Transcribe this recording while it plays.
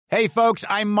Hey folks,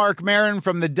 I'm Mark Maron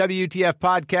from the WTF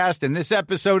Podcast, and this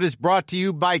episode is brought to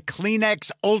you by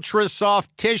Kleenex Ultra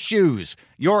Soft Tissues,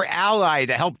 your ally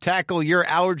to help tackle your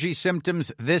allergy symptoms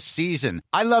this season.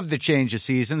 I love the change of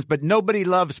seasons, but nobody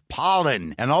loves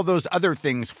pollen and all those other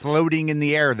things floating in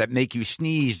the air that make you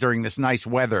sneeze during this nice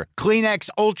weather. Kleenex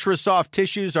Ultra Soft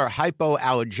Tissues are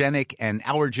hypoallergenic and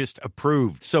allergist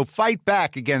approved, so fight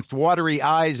back against watery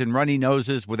eyes and runny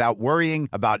noses without worrying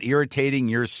about irritating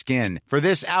your skin. For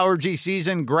this allergy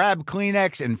season, grab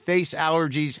Kleenex and face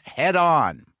allergies head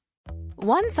on.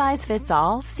 One size fits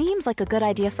all seems like a good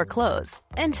idea for clothes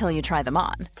until you try them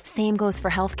on. Same goes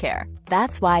for healthcare.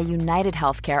 That's why United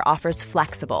Healthcare offers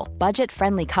flexible,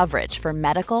 budget-friendly coverage for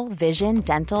medical, vision,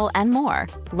 dental, and more.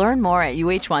 Learn more at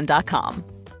uh1.com.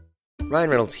 Ryan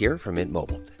Reynolds here from Mint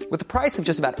Mobile. With the price of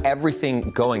just about everything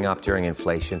going up during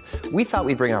inflation, we thought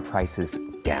we'd bring our prices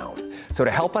down. So to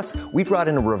help us, we brought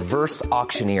in a reverse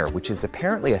auctioneer, which is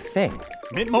apparently a thing.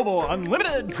 Mint Mobile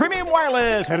Unlimited Premium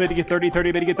Wireless. How to get 30,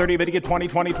 30, bit to get 30, bit to get 20,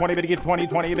 20, 20, bit to get 20,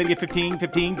 20, bit to get 15,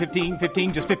 15, 15,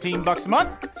 15, just $15 a month?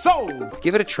 Sold!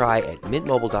 Give it a try at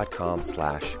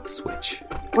mintmobile.com/switch.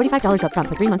 $45 up front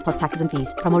for 3 months plus taxes and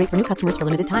fees. Promo rate for new customers for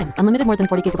limited time. Unlimited more than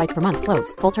 40 gigabytes per month.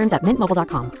 Slows full terms at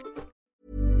mintmobile.com.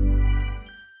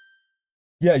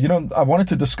 Yeah, you know, I wanted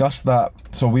to discuss that.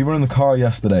 So we were in the car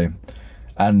yesterday,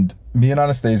 and me and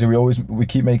Anastasia, we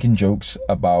keep making jokes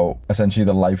about essentially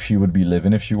the life she would be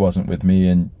living if she wasn't with me,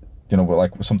 and you know, we're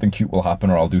like, something cute will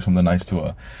happen, or I'll do something nice to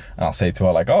her, and I'll say to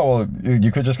her like, oh well,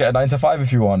 you could just get a 9 to 5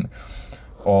 if you want,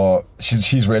 or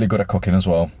she's really good at cooking as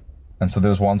well. And so there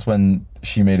was once when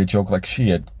she made a joke like she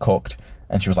had cooked,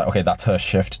 and she was like, okay, that's her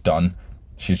shift done.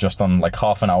 She's just done like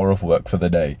half an hour of work for the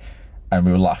day. And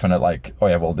we were laughing at like, oh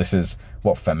yeah, well, this is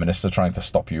what feminists are trying to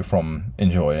stop you from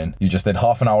enjoying. You just did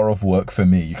half an hour of work for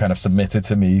me. You kind of submitted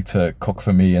to me to cook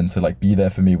for me and to like be there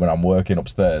for me when I'm working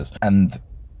upstairs. And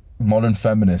modern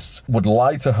feminists would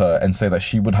lie to her and say that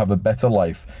she would have a better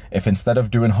life if instead of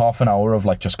doing half an hour of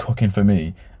like just cooking for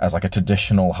me as like a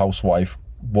traditional housewife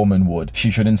woman would,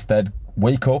 she should instead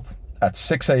wake up at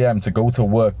 6 a.m. to go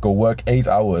work 8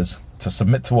 hours to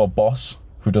submit to her boss,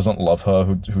 who doesn't love her,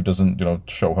 who doesn't, you know,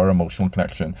 show her emotional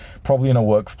connection, probably in a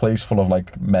workplace full of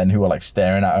like men who are like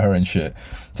staring at her and shit,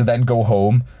 to then go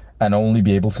home and only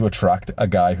be able to attract a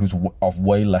guy who's of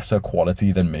way lesser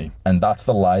quality than me. And that's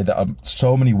the lie that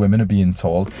so many women are being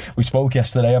told. We spoke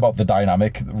yesterday about the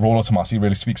dynamic. Rollo Tomasi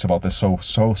really speaks about this so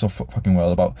fucking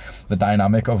well, about the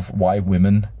dynamic of why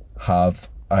women have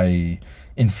a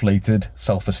inflated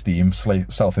self-esteem,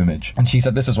 self-image. And she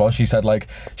said this as well. She said like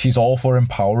she's all for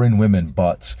empowering women,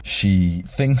 but she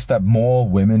thinks that more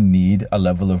women need a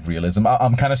level of realism.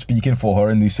 I'm kind of speaking for her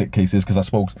in these cases because I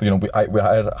spoke, you know, we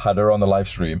had her on the live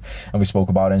stream and we spoke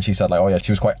about it, and she said like, oh yeah,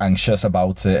 she was quite anxious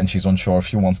about it and she's unsure if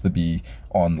she wants to be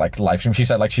on like live stream. She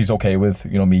said like she's okay with,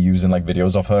 you know, me using like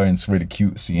videos of her, and it's really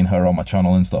cute seeing her on my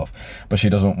channel and stuff, but she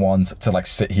doesn't want to like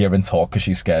sit here and talk because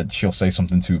she's scared she'll say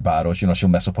something too bad, or you know, she'll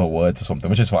mess up her words or something,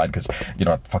 which is fine because, you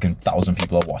know, fucking 1,000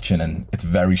 people are watching and it's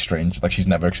very strange. Like she's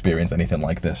never experienced anything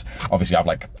like this. Obviously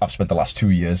I've spent the last 2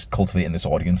 years cultivating this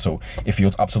audience, so it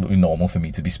feels absolutely normal for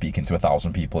me to be speaking to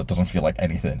 1,000 people. It doesn't feel like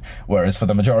anything. Whereas for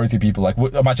the majority of people, like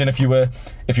imagine if you were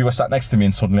sat next to me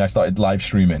and suddenly I started live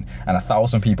streaming and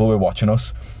 1,000 people were watching us.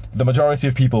 The majority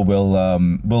of people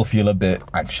will feel a bit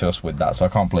anxious with that, so I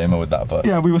can't blame her with that. But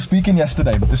yeah, we were speaking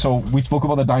yesterday, so we spoke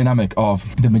about the dynamic of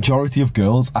the majority of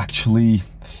girls actually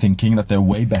thinking that they're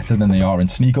way better than they are, and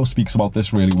Sneeko speaks about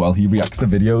this really well. He reacts to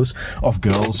videos of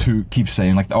girls who keep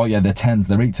saying like, oh yeah, they're 10s,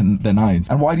 they're 8s, and they're 9s.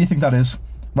 And why do you think that is?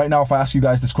 Right now, if I ask you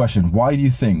guys this question, why do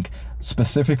you think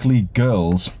specifically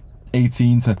girls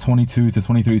 18 to 22 to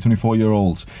 23,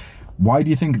 24-year-olds, why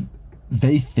do you think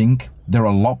they think they're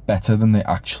a lot better than they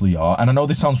actually are? And I know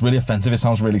this sounds really offensive, it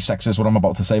sounds really sexist what I'm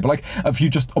about to say, but like, if you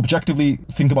just objectively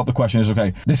think about the question, is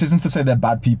okay, this isn't to say they're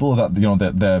bad people, that, you know,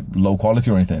 they're low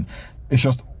quality or anything. It's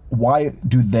just, why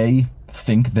do they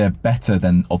think they're better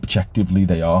than objectively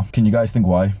they are? Can you guys think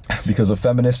why? Because of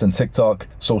feminists and TikTok,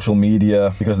 social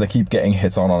media, because they keep getting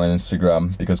hit on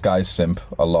Instagram, because guys simp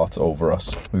a lot over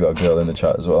us. We got a girl in the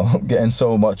chat as well. Getting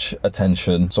so much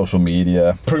attention, social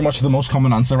media. Pretty much the most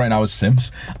common answer right now is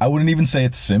simps. I wouldn't even say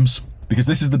it's simps, because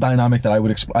this is the dynamic that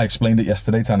I explained it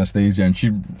yesterday to Anastasia, and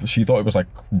she thought it was like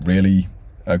really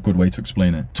a good way to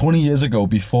explain it. 20 years ago,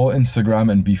 before Instagram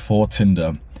and before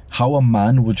Tinder, how a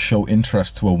man would show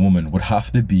interest to a woman would have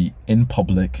to be in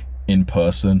public, in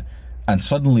person, and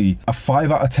suddenly a 5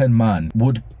 out of 10 man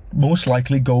would most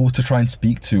likely go to try and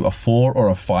speak to a 4 or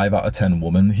a 5 out of 10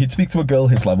 woman. He'd speak to a girl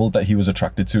his level that he was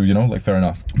attracted to, you know, like fair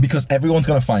enough. Because everyone's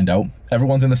going to find out.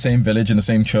 Everyone's in the same village, in the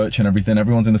same church and everything.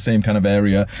 Everyone's in the same kind of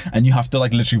area. And you have to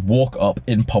like literally walk up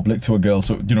in public to a girl.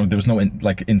 So, you know, there was no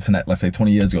internet, let's say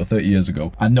 20 years ago, 30 years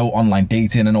ago. And no online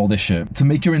dating and all this shit. To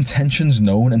make your intentions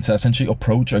known and to essentially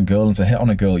approach a girl and to hit on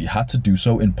a girl, you had to do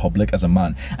so in public as a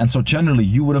man. And so generally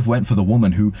you would have went for the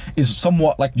woman who is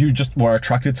somewhat like, you just were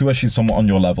attracted to her, she's somewhat on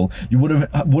your level. You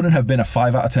wouldn't have been a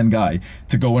 5 out of 10 guy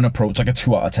to go and approach like a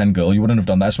 2 out of 10 girl. You wouldn't have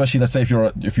done that, especially let's say if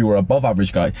you were above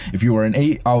average guy. If you were an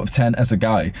 8 out of 10 as a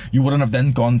guy, you wouldn't have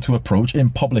then gone to approach in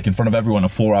public in front of everyone a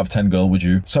 4 out of 10 girl, would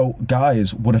you? So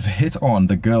guys would have hit on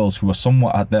the girls who were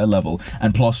somewhat at their level,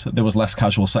 and plus there was less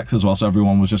casual sex as well, so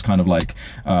everyone was just kind of like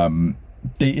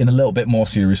dating a little bit more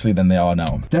seriously than they are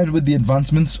now. Then with the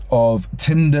advancements of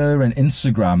Tinder and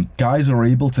Instagram, guys are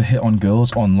able to hit on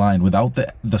girls online without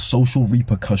the social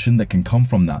repercussion that can come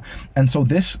from that. And so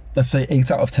this, let's say 8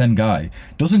 out of 10 guy,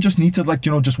 doesn't just need to like,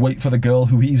 you know, just wait for the girl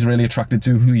who he's really attracted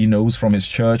to, who he knows from his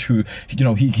church, who, you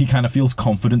know, he kind of feels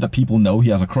confident that people know he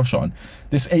has a crush on.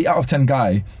 This 8 out of 10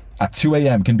 guy at 2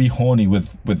 a.m. can be horny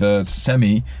with a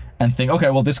semi and think, okay,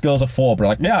 well, this girl's a 4, but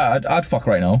like, yeah, I'd fuck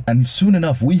right now. And soon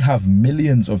enough, we have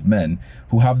millions of men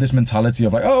who have this mentality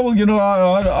of like, oh, well, you know,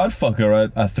 I'd fuck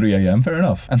her at 3 a.m. Fair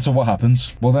enough. And so what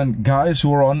happens? Well, then guys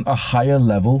who are on a higher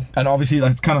level, and obviously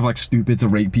that's kind of like stupid to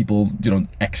rate people, you know,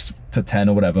 X to 10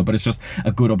 or whatever, but it's just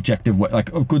a good objective way,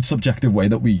 like a good subjective way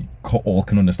that we all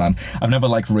can understand. I've never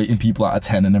liked rating people out of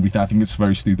 10 and everything. I think it's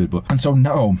very stupid. And so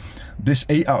now this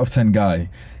 8 out of 10 guy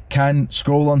can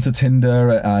scroll onto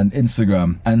Tinder and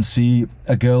Instagram and see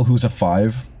a girl who's a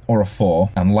 5 or a 4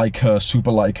 and like her, super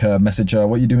like her, message her,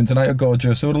 what are you doing tonight? Oh,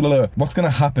 gorgeous. What's going to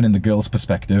happen in the girl's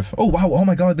perspective? Oh, wow. Oh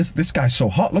my God, this guy's so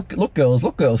hot. Look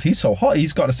girls. He's so hot.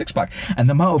 He's got a 6-pack. And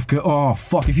the amount of oh,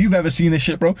 fuck. If you've ever seen this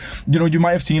shit, bro, you know, you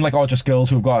might have seen like, oh, just girls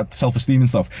who've got self-esteem and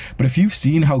stuff. But if you've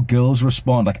seen how girls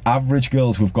respond, like average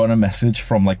girls who've gotten a message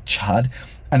from like Chad,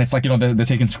 and it's like, you know, they're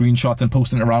taking screenshots and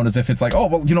posting it around as if it's like, oh,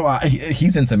 well, you know,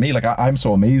 he's into me. Like, I'm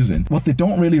so amazing. What they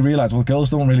don't really realize, what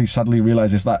girls don't really sadly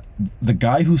realize, is that the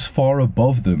guy who's far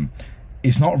above them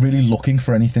is not really looking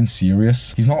for anything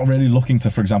serious. He's not really looking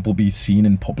to, for example, be seen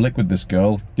in public with this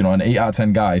girl. You know, an 8 out of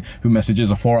 10 guy who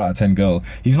messages a 4 out of 10 girl.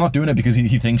 He's not doing it because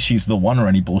he thinks she's the one or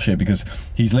any bullshit, because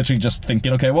he's literally just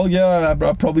thinking, okay, well, yeah,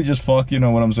 I'll probably just fuck, you know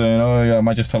what I'm saying? Oh, yeah, I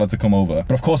might just tell her to come over.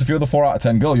 But of course, if you're the 4 out of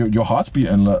 10 girl, your heart's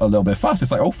beating a little bit fast.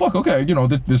 It's like, oh, fuck, okay, you know,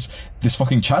 this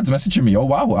fucking Chad's messaging me. Oh,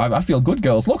 wow, I feel good,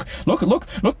 girls. Look,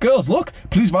 girls, look.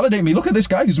 Please validate me. Look at this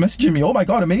guy who's messaging me. Oh my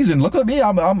God, amazing. Look at me.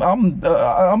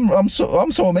 I'm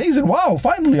so amazing. Wow,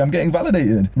 finally I'm getting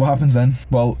validated. What happens then?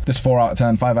 Well, this 4 out of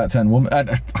 10, 5 out of 10 woman,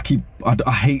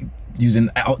 I hate using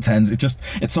out 10s.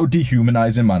 It's so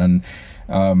dehumanizing, man.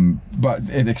 And but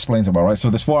it explains it well, right? So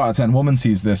this 4 out of 10 woman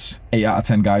sees this 8 out of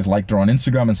 10 guys liked her on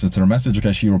Instagram and sends her a message.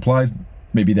 Okay, she replies.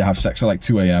 Maybe they have sex at like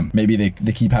 2 a.m. Maybe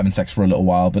they keep having sex for a little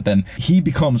while, but then he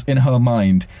becomes, in her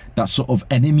mind, that sort of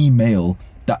enemy male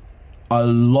that a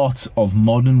lot of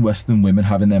modern Western women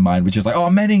have in their mind, which is like, oh,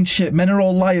 men ain't shit, men are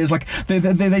all liars, like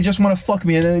they just want to fuck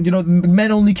me, and then, you know,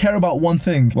 men only care about one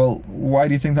thing. Well, why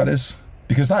do you think that is?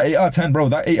 Because that 8 out of 10, bro,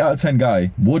 that 8 out of 10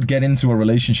 guy would get into a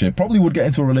relationship, probably would get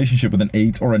into a relationship with an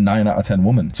 8 or a 9 out of 10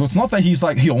 woman. So it's not that he's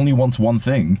like, he only wants one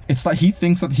thing. It's that he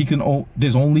thinks that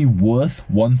there's only worth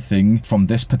one thing from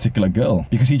this particular girl,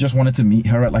 because he just wanted to meet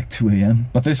her at like 2 a.m.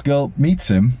 But this girl meets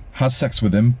him, has sex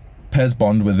with him, pairs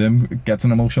bond with him, gets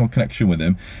an emotional connection with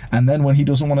him, and then when he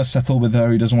doesn't want to settle with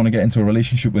her, he doesn't want to get into a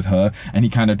relationship with her, and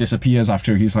he kind of disappears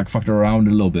after he's like fucked her around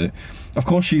a little bit. Of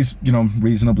course she's, you know,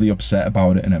 reasonably upset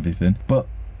about it and everything, but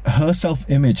her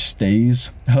self-image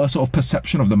stays, her sort of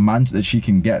perception of the man that she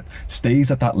can get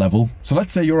stays at that level. So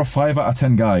let's say you're a 5 out of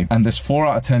 10 guy and this 4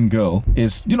 out of 10 girl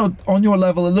is, you know, on your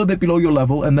level, a little bit below your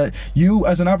level, and that you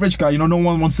as an average guy, you know, no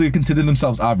one wants to consider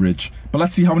themselves average. But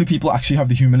let's see how many people actually have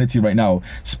the humility right now.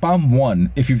 Spam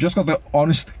 1 if you've just got the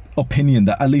honest opinion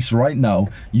that at least right now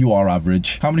you are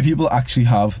average. How many people actually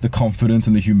have the confidence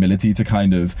and the humility to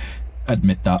kind of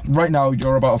admit that? Right now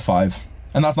you're about a 5.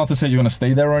 And that's not to say you're going to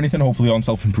stay there or anything. Hopefully on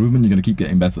self-improvement, you're going to keep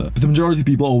getting better. But the majority of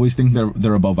people always think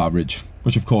they're above average,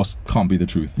 which of course can't be the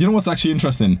truth. You know what's actually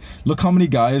interesting? Look how many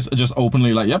guys are just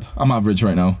openly like, yep, I'm average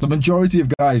right now. The majority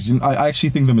of guys, I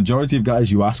actually think the majority of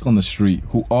guys you ask on the street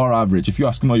who are average, if you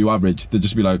ask them are you average, they'll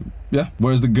just be like, yeah.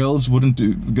 Whereas the girls wouldn't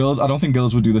do, I don't think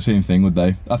girls would do the same thing, would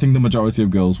they? I think the majority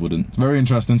of girls wouldn't. Very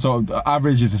interesting. So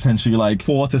average is essentially like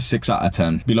 4 to 6 out of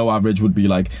 10. Below average would be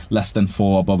like less than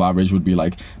 4. Above average would be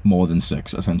like more than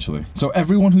 6, essentially. So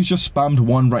everyone who's just spammed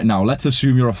 1 right now, let's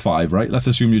assume you're a 5, right? Let's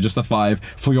assume you're just a 5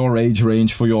 for your age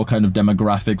strange for your kind of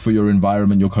demographic, for your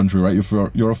environment, your country, right?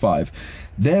 You're a 5.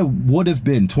 There would have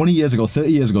been 20 years ago,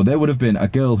 30 years ago, there would have been a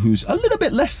girl who's a little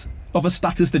bit less of a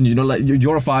status than you know, like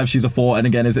you're a 5, she's a 4, and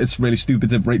again, it's really stupid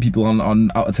to rate people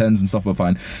on out of 10s and stuff, but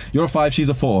fine. You're a 5, she's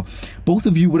a 4. Both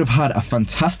of you would have had a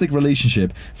fantastic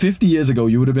relationship. 50 years ago,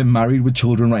 you would have been married with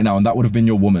children right now, and that would have been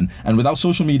your woman. And without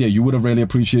social media, you would have really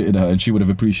appreciated her, and she would have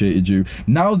appreciated you.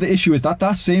 Now the issue is that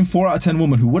that same 4 out of 10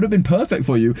 woman who would have been perfect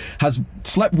for you has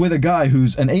slept with a guy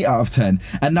who's an 8 out of 10,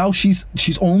 and now she's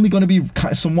only going to be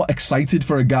kind of somewhat excited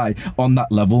for a guy on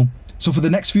that level. So for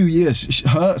the next few years,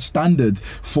 her standard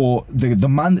for the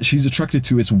man that she's attracted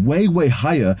to is way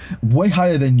higher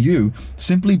than you,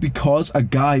 simply because a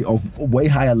guy of way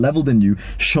higher level than you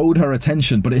showed her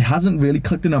attention, but it hasn't really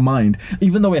clicked in her mind,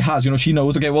 even though it has. You know, she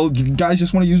knows, okay, well, you guys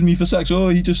just want to use me for sex. Oh,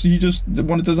 he just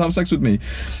wanted to have sex with me.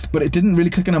 But it didn't really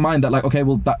click in her mind that, like, okay,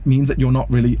 well, that means that you're not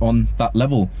really on that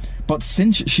level. But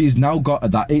since she's now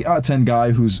got that 8 out of 10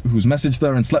 guy who's messaged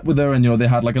her and slept with her, and, you know, they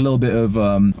had like a little bit of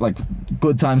like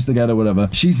good times together, whatever,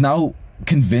 she's now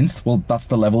convinced, well, that's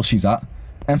the level she's at.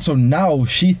 And so now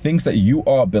she thinks that you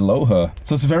are below her.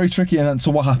 So it's very tricky. And then, so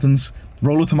what happens?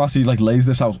 Rollo Tomasi like lays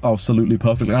this out absolutely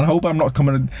perfectly. And I hope I'm not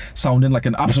coming sounding like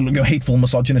an absolute hateful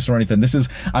misogynist or anything.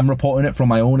 I'm reporting it from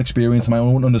my own experience, my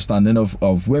own understanding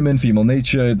of women, female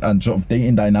nature, and sort of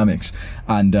dating dynamics.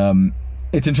 And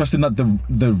it's interesting that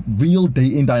the real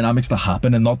dating dynamics that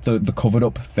happen, and not the covered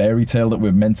up fairy tale that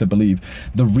we're meant to believe,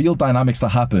 the real dynamics that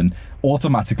happen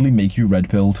automatically make you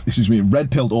red-pilled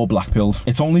or black-pilled.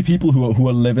 It's only people who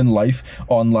are living life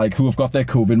on, like, who have got their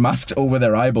COVID masks over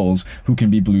their eyeballs who can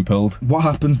be blue-pilled. What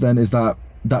happens then is that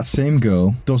same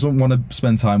girl doesn't want to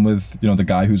spend time with, you know, the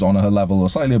guy who's on her level or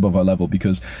slightly above her level,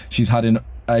 because she's had an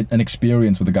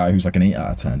experience with a guy who's like an 8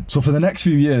 out of 10. So for the next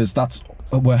few years, that's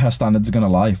where her standards are going to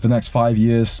lie. For the next 5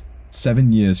 years,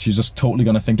 7 years, she's just totally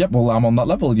going to think, yep, well, I'm on that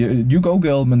level. You go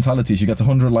girl mentality. She gets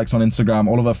 100 likes on Instagram.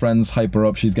 All of her friends hype her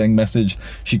up. She's getting messaged.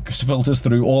 She filters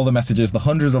through all the messages, the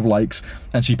hundreds of likes,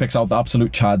 and she picks out the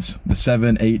absolute chads, the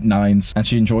 7, 8, 9s, and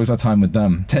she enjoys her time with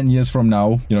them. 10 years from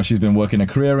now, you know, she's been working a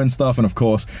career and stuff, and of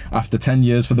course, after 10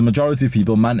 years, for the majority of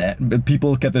people,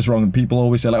 people get this wrong. People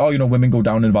always say, like, oh, you know, women go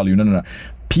down in value. No.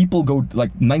 People go,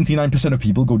 like, 99% of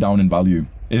people go down in value.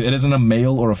 It isn't a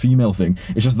male or a female thing.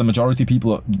 It's just the majority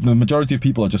of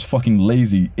people are just fucking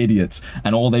lazy idiots,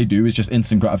 and all they do is just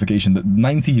instant gratification. That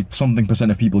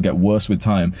 90-something% of people get worse with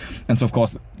time. And so of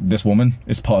course this woman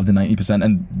is part of the 90%,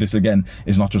 and this again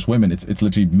is not just women, it's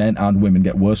literally men and women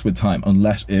get worse with time,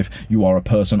 unless if you are a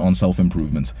person on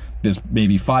self-improvement. There's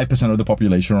maybe 5% of the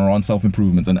population are on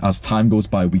self-improvement, and as time goes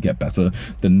by we get better.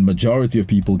 The majority of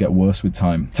people get worse with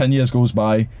time. 10 years goes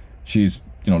by, she's,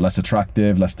 you know, less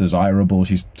attractive, less desirable.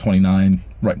 She's 29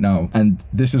 right now. And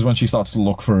this is when she starts to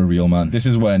look for a real man. This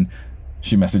is when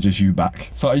she messages you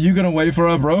back. So are you going to wait for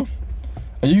her, bro?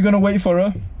 Are you going to wait for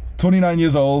her? 29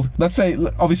 years old. Let's say,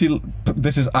 obviously,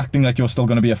 this is acting like you're still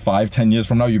going to be a 5, 10 years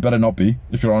from now. You better not be.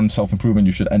 If you're on self-improvement,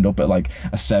 you should end up at like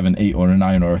a 7, 8, or a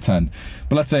 9, or a 10.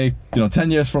 But let's say, you know,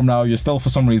 10 years from now, you're still for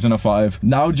some reason a 5.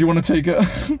 Now, do you want to take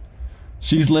her?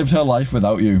 She's lived her life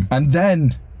without you. And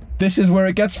then this is where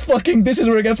it gets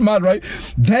mad, right?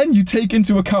 Then you take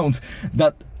into account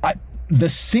that the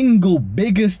single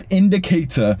biggest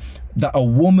indicator that a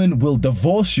woman will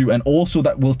divorce you, and also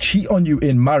that will cheat on you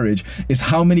in marriage, is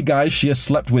how many guys she has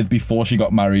slept with before she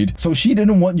got married. So she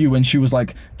didn't want you when she was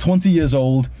like 20 years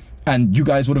old, and you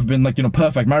guys would have been like, you know,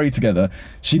 perfect, married together.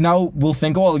 She now will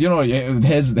think, oh, you know,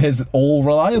 here's all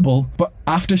reliable. But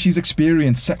after she's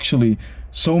experienced sexually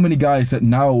so many guys, that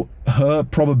now her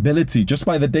probability, just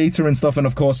by the data and stuff, and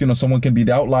of course, you know, someone can be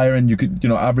the outlier, and you could, you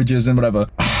know, averages and whatever.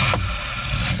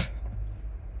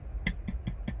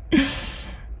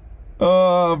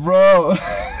 Oh, bro.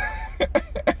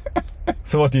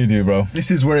 So what do you do, bro?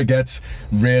 This is where it gets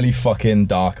really fucking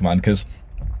dark, man, because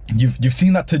you've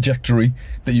seen that trajectory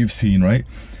that you've seen, right?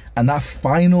 And that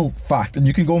final fact, and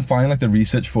you can go and find like the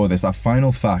research for this, that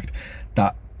final fact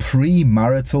that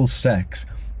premarital sex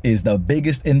is the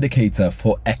biggest indicator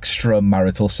for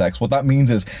extramarital sex. What that means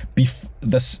is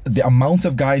the amount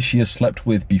of guys she has slept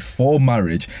with before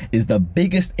marriage is the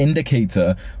biggest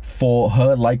indicator for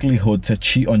her likelihood to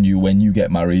cheat on you when you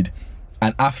get married.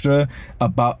 And after,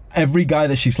 about every guy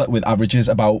that she slept with averages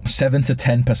about 7 to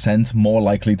 10% more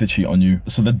likely to cheat on you.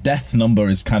 So the death number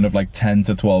is kind of like 10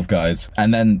 to 12 guys.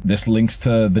 And then this links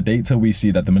to the data we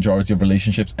see that the majority of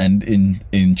relationships end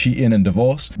in cheating and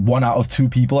divorce. 1 out of 2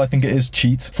 people, I think it is,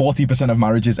 cheat. 40% of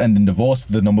marriages end in divorce.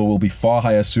 The number will be far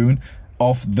higher soon.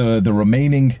 Of the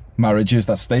remaining marriages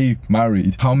that stay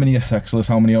married, how many are sexless,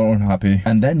 how many are unhappy?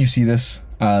 And then you see this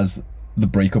as the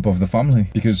breakup of the family.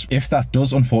 Because if that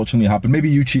does unfortunately happen, maybe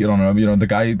you cheated on her, you know, the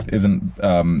guy isn't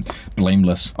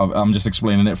blameless. I'm just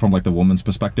explaining it from like the woman's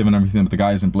perspective and everything, but the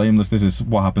guy isn't blameless. This is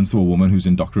what happens to a woman who's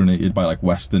indoctrinated by like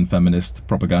Western feminist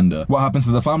propaganda. What happens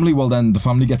to the family? Well, then the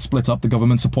family gets split up. The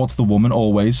government supports the woman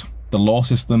always. The law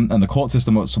system and the court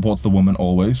system supports the woman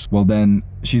always. Well, then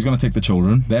she's going to take the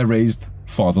children. They're raised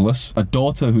fatherless. A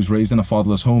daughter who's raised in a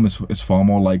fatherless home is far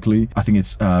more likely. I think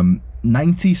it's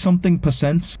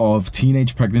 90-something% of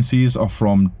teenage pregnancies are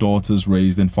from daughters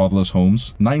raised in fatherless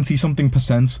homes.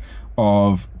 90-something%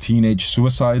 of teenage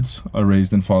suicides are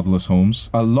raised in fatherless homes.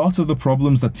 A lot of the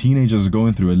problems that teenagers are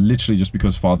going through are literally just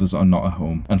because fathers are not at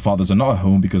home. And fathers are not at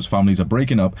home because families are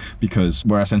breaking up, because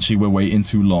we're waiting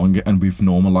too long and we've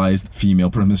normalized female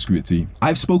promiscuity.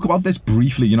 I've spoke about this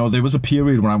briefly. You know, there was a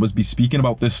period when I was speaking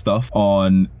about this stuff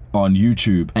on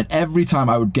YouTube, and every time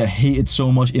I would get hated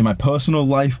so much in my personal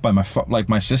life by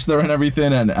my sister and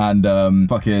everything, and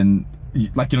fucking,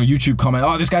 like, you know, YouTube comment,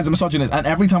 oh, this guy's a misogynist. And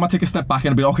every time I take a step back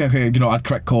and be like, okay, you know, I'd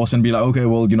correct course and be like, okay,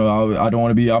 well, you know, I don't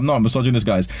want to be, I'm not a misogynist,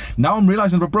 guys. Now I'm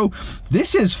realizing, but bro,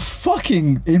 this is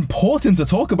fucking important to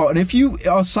talk about. And if you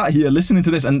are sat here listening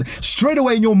to this and straight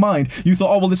away in your mind you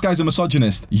thought, oh, well, this guy's a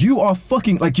misogynist, you are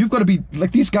fucking, like, you've got to be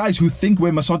like, these guys who think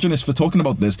we're misogynists for talking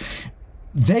about this,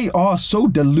 they are so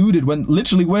deluded when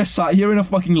literally we're sat here in a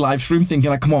fucking live stream thinking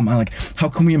like, come on man, like, how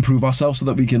can we improve ourselves so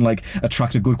that we can like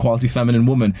attract a good quality feminine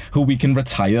woman who we can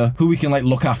retire, who we can like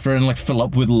look after and like fill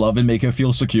up with love and make her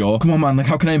feel secure. Come on man, like,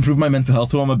 how can I improve my mental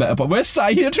health so I'm a better, but we're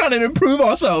sat here trying to improve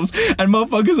ourselves and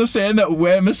motherfuckers are saying that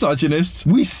we're misogynists.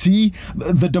 We see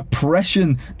the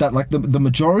depression that like the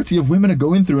majority of women are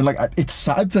going through, and like, it's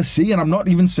sad to see. And I'm not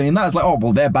even saying that it's like, oh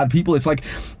well, they're bad people. It's like,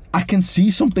 I can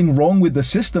see something wrong with the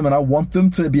system and I want them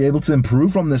to be able to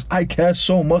improve from this. I care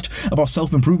so much about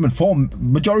self-improvement for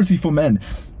majority for men,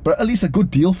 but at least a good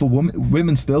deal for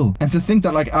women still. And to think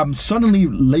that like I'm suddenly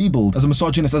labeled as a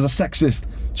misogynist, as a sexist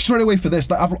straight away for this,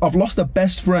 that I've lost a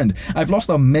best friend. I've lost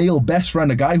a male best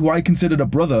friend, a guy who I considered a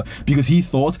brother, because he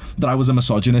thought that I was a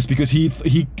misogynist, because he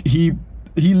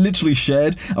literally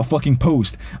shared a fucking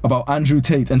post about Andrew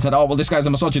Tate and said, oh, well, this guy's a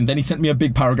misogynist. Then he sent me a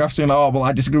big paragraph saying, like, oh, well,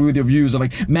 I disagree with your views. And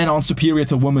like, men aren't superior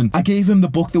to women. I gave him the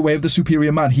book, The Way of the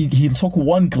Superior Man. He took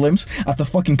one glimpse at the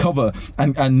fucking cover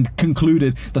and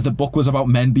concluded that the book was about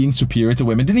men being superior to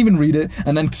women. Didn't even read it.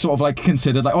 And then sort of like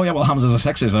considered like, oh yeah, well, Hamza's a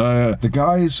sexist. The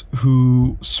guys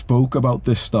who spoke about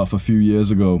this stuff a few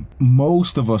years ago,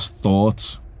 most of us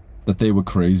thought that they were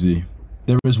crazy.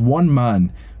 There is one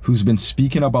man who's been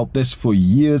speaking about this for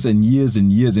years and years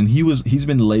and years, and he's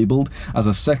been labeled as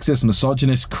a sexist,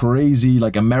 misogynist, crazy,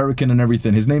 like American and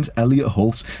everything. His name's Elliot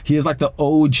Hulse. He is like the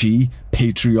OG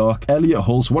patriarch. Elliot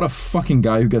Hulse, what a fucking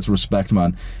guy who gets respect,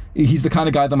 man. He's the kind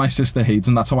of guy that my sister hates,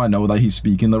 and that's how I know that he's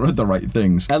speaking the right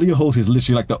things. Elliot Hulse is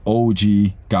literally like the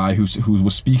OG guy who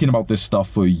was speaking about this stuff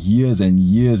for years and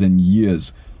years and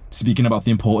years, speaking about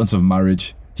the importance of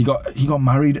marriage. He got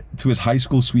married to his high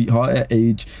school sweetheart at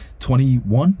age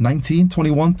 21, 19,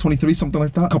 21, 23, something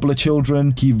like that. A couple of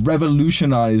children. He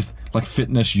revolutionized like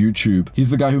fitness YouTube. He's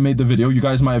the guy who made the video. You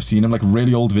guys might have seen him, like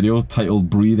really old video titled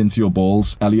Breathe Into Your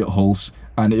Balls, Elliot Hulse.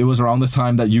 And it was around the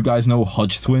time that you guys know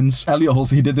Hodge twins. Elliot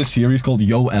Hulse, he did this series called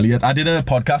Yo Elliot. I did a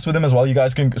podcast with him as well. You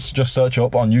guys can just search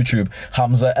up on YouTube,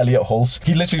 Hamza Elliot Hulse.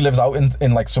 He literally lives out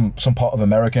in like some part of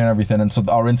America and everything. And so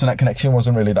our internet connection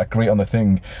wasn't really that great on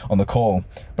the call.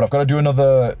 But I've got to do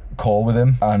another call with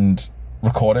him and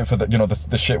record it for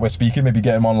the shit we're speaking, maybe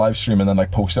get him on live stream and then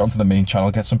like post it onto the main channel,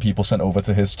 get some people sent over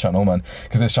to his channel, man,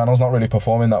 because his channel's not really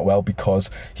performing that well because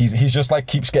he's just like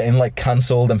keeps getting like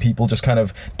cancelled and people just kind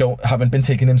of haven't been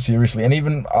taking him seriously. And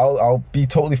even I'll be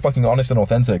totally fucking honest and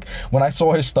authentic, when I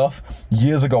saw his stuff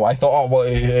years ago I thought, oh well,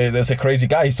 it's a crazy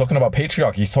guy, he's talking about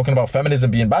patriarchy, he's talking about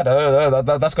feminism being bad,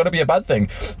 that's got to be a bad thing.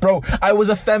 Bro, I was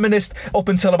a feminist up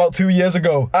until about 2 years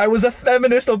ago.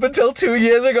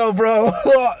 Bro.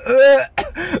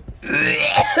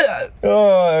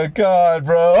 Oh god,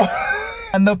 bro.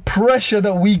 And the pressure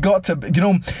that we got to,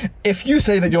 if you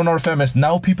say that you're not a feminist,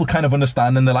 now people kind of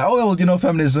understand and they're like, oh, well,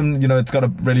 feminism, it's got a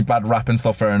really bad rap and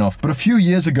stuff, fair enough. But a few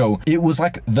years ago, it was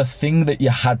like the thing that you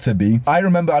had to be. I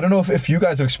remember, I don't know if you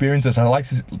guys have experienced this, I'd like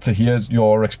to hear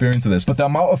your experience of this, but the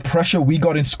amount of pressure we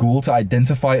got in school to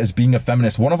identify as being a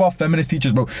feminist. One of our feminist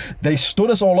teachers, bro, they stood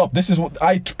us all up. This is what,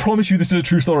 I promise you this is a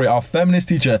true story. Our feminist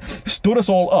teacher stood us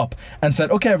all up and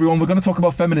said, okay, everyone, we're going to talk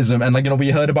about feminism. And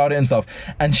we heard about it and stuff.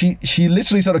 And she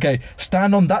literally said, okay,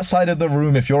 stand on that side of the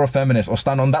room if you're a feminist, or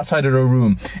stand on that side of the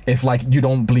room if you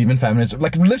don't believe in feminism,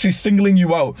 literally singling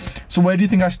you out. So where do you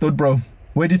think I stood, bro?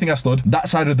 Where do you think I stood? That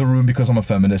side of the room because I'm a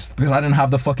feminist. Because I didn't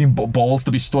have the fucking balls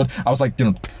to be stood. I was like,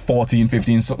 14,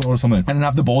 15 or something. I didn't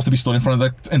have the balls to be stood in front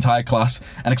of the entire class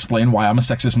and explain why I'm a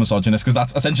sexist misogynist. Because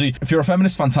that's essentially, if you're a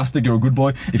feminist, fantastic, you're a good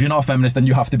boy. If you're not a feminist, then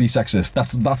you have to be sexist.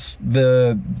 That's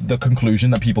the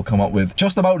conclusion that people come up with.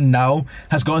 Just about now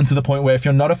has gotten to the point where if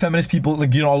you're not a feminist, people,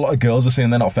 like, a lot of girls are saying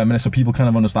they're not feminist, so people kind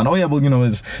of understand, oh yeah, well,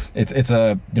 it's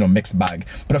a, mixed bag.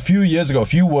 But a few years ago,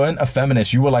 if you weren't a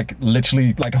feminist, you were like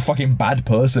literally like a fucking bad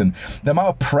person. The amount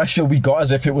of pressure we got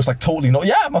as if it was like totally not,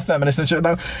 yeah, I'm a feminist and shit.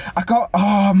 Now I got,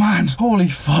 oh man, holy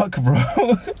fuck, bro.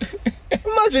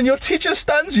 Imagine your teacher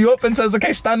stands you up and says,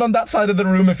 okay, stand on that side of the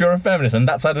room if you're a feminist and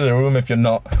that side of the room if you're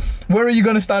not. Where are you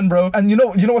gonna stand, bro? And you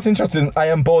know what's interesting? I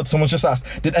am bored. Someone's just asked,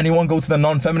 did anyone go to the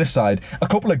non-feminist side? A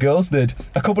couple of girls did.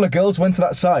 A couple of girls went to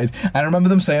that side, and I remember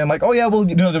them saying like, oh yeah, well,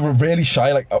 they were really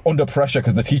shy, like under pressure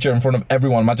because the teacher in front of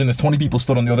everyone. Imagine there's 20 people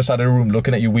stood on the other side of the room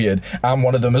looking at you weird. I'm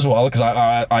one of them as well because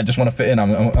I just want to fit in.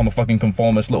 I'm a fucking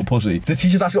conformist little pussy. The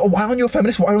teacher's asking, oh, why aren't you a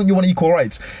feminist? Why don't you want equal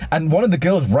rights? And one of the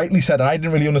girls rightly said, and I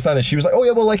didn't really understand this, she was like, oh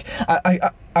yeah, well, like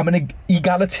I'm an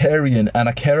egalitarian and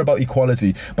I care about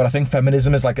equality, but I think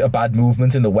feminism is like a bad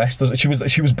movement in the West. She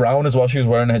was brown as well. She was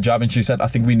wearing a hijab and she said, I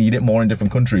think we need it more in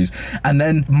different countries. And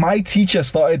then my teacher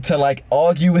started to like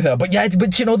argue with her, but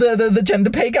the gender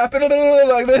pay gap and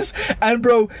like this. And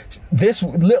bro, this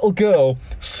little girl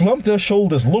slumped her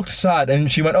shoulders, looked sad,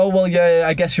 and she went, oh well, yeah,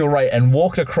 I guess you're right, and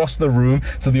walked across the room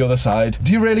to the other side.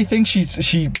 Do you really think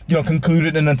she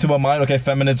concluded into her mind, okay,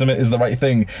 feminism is the right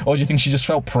thing, or do you think she just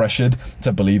felt pressured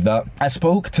to believe that? I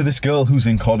spoke to this girl who's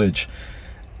in college.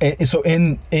 So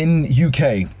in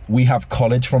UK, we have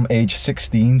college from age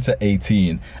 16 to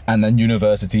 18, and then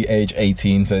university age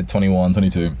 18 to 21,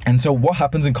 22. And so what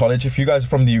happens in college, if you guys are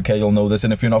from the UK, you'll know this,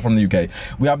 and if you're not from the UK,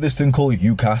 we have this thing called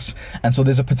UCAS. And so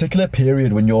there's a particular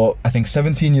period when you're, I think,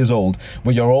 17 years old,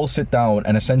 where you're all sit down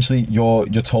and essentially you're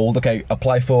told, okay,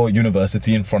 apply for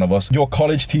university in front of us. Your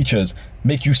college teachers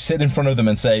make you sit in front of them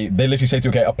and they literally say to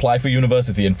you, okay, apply for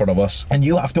university in front of us. And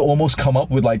you have to almost come up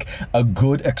with like a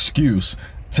good excuse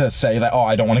to say that, oh,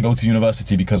 I don't want to go to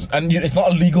university because, and it's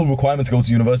not a legal requirement to go to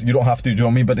university. You don't have to, do you know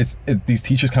what I mean? But these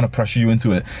teachers kind of pressure you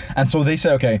into it. And so they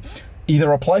say, okay,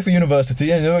 either apply for university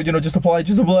and, just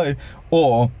apply,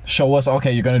 or show us,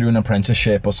 okay, you're going to do an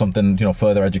apprenticeship or something,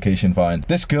 further education, fine.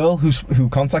 This girl who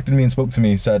contacted me and spoke to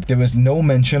me said there was no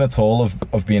mention at all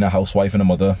of being a housewife and a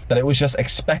mother, that it was just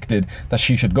expected that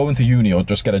she should go into uni or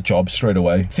just get a job straight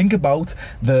away. Think about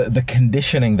the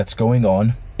conditioning that's going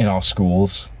on in our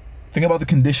schools. Think about the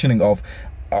conditioning of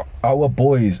our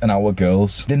boys and our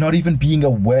girls. They're not even being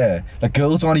aware. Like,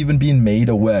 girls aren't even being made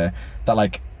aware that,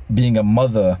 like, being a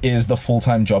mother is the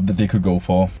full-time job that they could go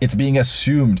for. It's being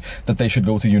assumed that they should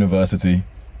go to university.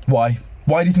 Why?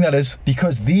 Why do you think that is?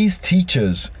 Because these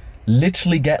teachers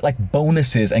literally get like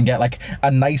bonuses and get like a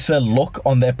nicer look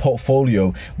on their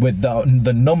portfolio with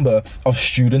the number of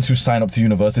students who sign up to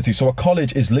university. So a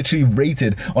college is literally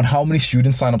rated on how many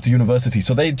students sign up to university.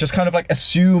 So they just kind of like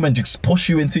assume and just push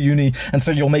you into uni and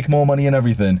say you'll make more money and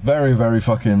everything. Very, very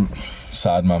fucking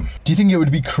sad, man. Do you think it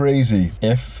would be crazy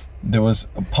if there was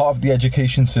a part of the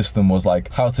education system was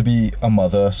like how to be a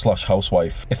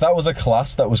mother/housewife? If that was a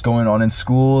class that was going on in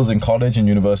schools, in college and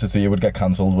university, it would get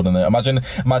cancelled, wouldn't it?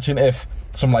 Imagine if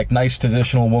some like nice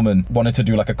traditional woman wanted to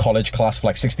do like a college class for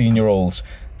like 16-year-olds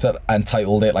and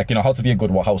titled it like, how to be a good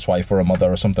housewife or a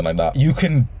mother or something like that. You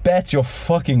can bet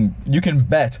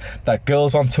that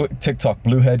girls on TikTok,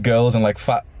 blue-haired girls and like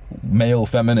fat male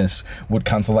feminists would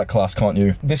cancel that class, can't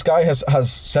you? This guy has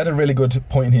said a really good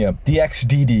point here.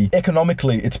 DXDD,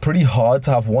 economically, it's pretty hard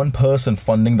to have one person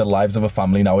funding the lives of a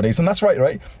family nowadays. And that's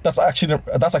right? That's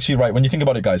actually right. When you think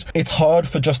about it, guys, it's hard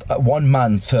for just one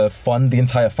man to fund the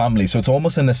entire family. So it's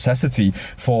almost a necessity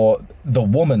for the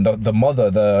woman, the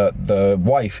mother, the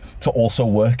wife to also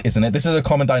work, isn't it? This is a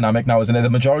common dynamic now, isn't it? The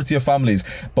majority of families,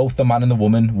 both the man and the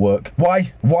woman work.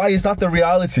 Why is that the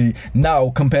reality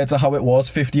now compared to how it was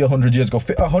 50 or 100 years ago?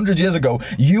 100 years ago,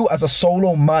 you as a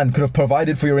solo man could have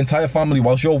provided for your entire family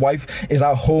whilst your wife is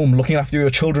at home looking after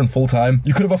your children full time.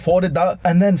 You could have afforded that.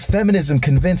 And then feminism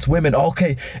convinced women,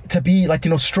 okay, to be like,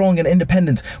 strong and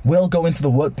independent, we'll go into the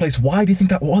workplace. Why do you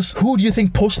think that was? Who do you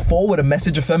think pushed forward a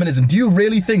message of feminism? Do you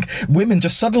really think women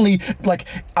just suddenly, like,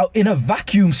 out in a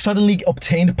vacuum, suddenly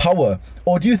obtained power?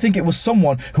 Or do you think it was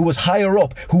someone who was higher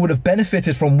up who would have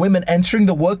benefited from women entering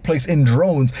the workplace in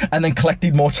drones and then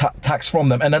collecting more tax from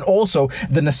them? And then also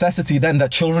the necessity then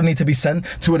that children need to be sent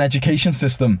to an education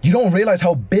system. You don't realize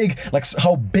how big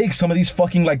some of these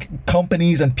fucking like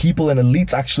companies and people and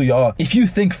elites actually are. If you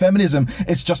think feminism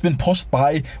is just been pushed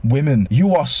by women,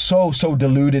 you are so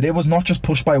deluded. It was not just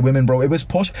pushed by women, bro. It was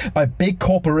pushed by big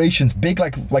corporations, big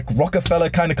like Rockefeller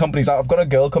kind of companies. I've got a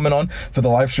girl coming on for the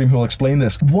live stream who will explain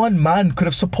this. One man could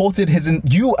have supported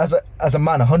you as a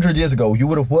man 100 years ago. You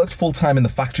would have worked full time in the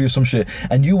factory or some shit,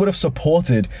 and you would have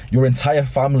supported your entire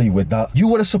family with that.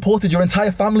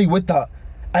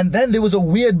 And then there was a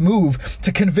weird move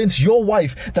to convince your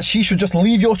wife that she should just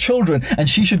leave your children and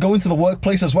she should go into the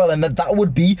workplace as well, and that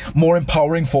would be more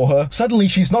empowering for her. Suddenly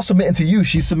she's not submitting to you,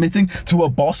 she's submitting to a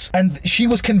boss, and she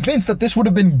was convinced that this would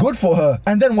have been good for her.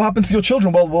 And then what happens to your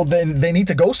children? Well, they need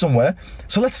to go somewhere,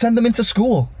 so let's send them into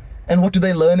school. And what do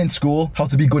they learn in school? How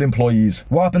to be good employees.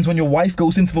 What happens when your wife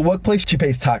goes into the workplace? She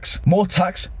pays tax. More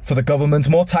tax for the government,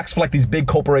 more tax for like these big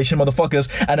corporation motherfuckers,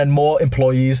 and then more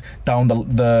employees down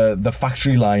the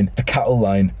factory line, the cattle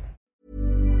line.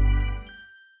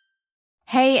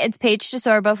 Hey, it's Paige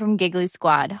DeSorbo from Giggly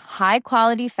Squad. High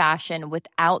quality fashion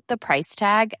without the price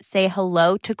tag. Say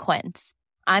hello to Quince.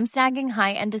 I'm snagging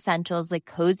high-end essentials like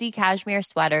cozy cashmere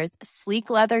sweaters,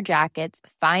 sleek leather jackets,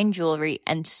 fine jewelry,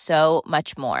 and so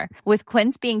much more. With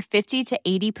Quince being 50 to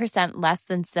 80% less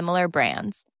than similar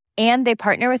brands. And they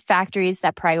partner with factories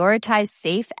that prioritize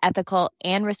safe, ethical,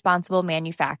 and responsible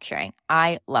manufacturing.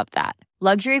 I love that.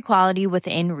 Luxury quality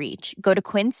within reach. Go to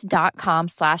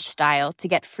quince.com/style to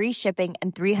get free shipping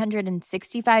and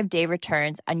 365-day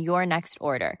returns on your next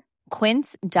order.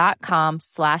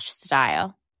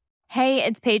 Quince.com/style. Hey,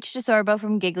 it's Paige DeSorbo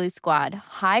from Giggly Squad.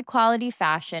 High quality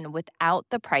fashion without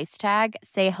the price tag.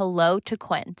 Say hello to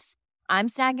Quince. I'm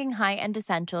snagging high-end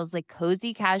essentials like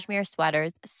cozy cashmere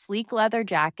sweaters, sleek leather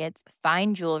jackets,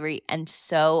 fine jewelry, and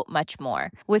so much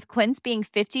more. With Quince being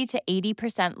 50 to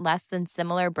 80% less than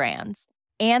similar brands.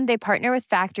 And they partner with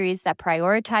factories that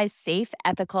prioritize safe,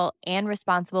 ethical, and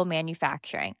responsible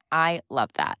manufacturing. I love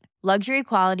that. Luxury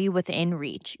quality within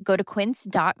reach. Go to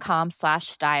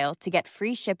quince.com/style to get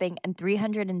free shipping and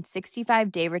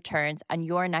 365-day returns on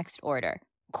your next order.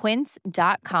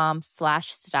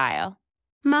 Quince.com/style.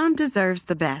 Mom deserves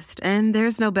the best, and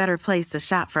there's no better place to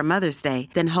shop for Mother's Day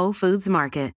than Whole Foods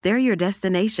Market. They're your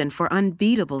destination for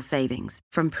unbeatable savings,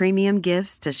 from premium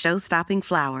gifts to show-stopping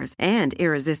flowers and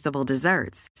irresistible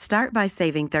desserts. Start by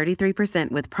saving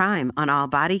 33% with Prime on all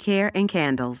body care and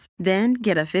candles. Then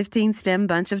get a 15-stem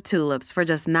bunch of tulips for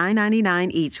just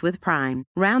 $9.99 each with Prime.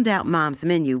 Round out Mom's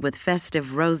menu with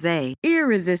festive rosé,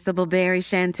 irresistible berry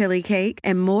chantilly cake,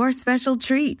 and more special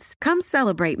treats. Come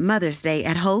celebrate Mother's Day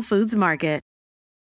at Whole Foods Market.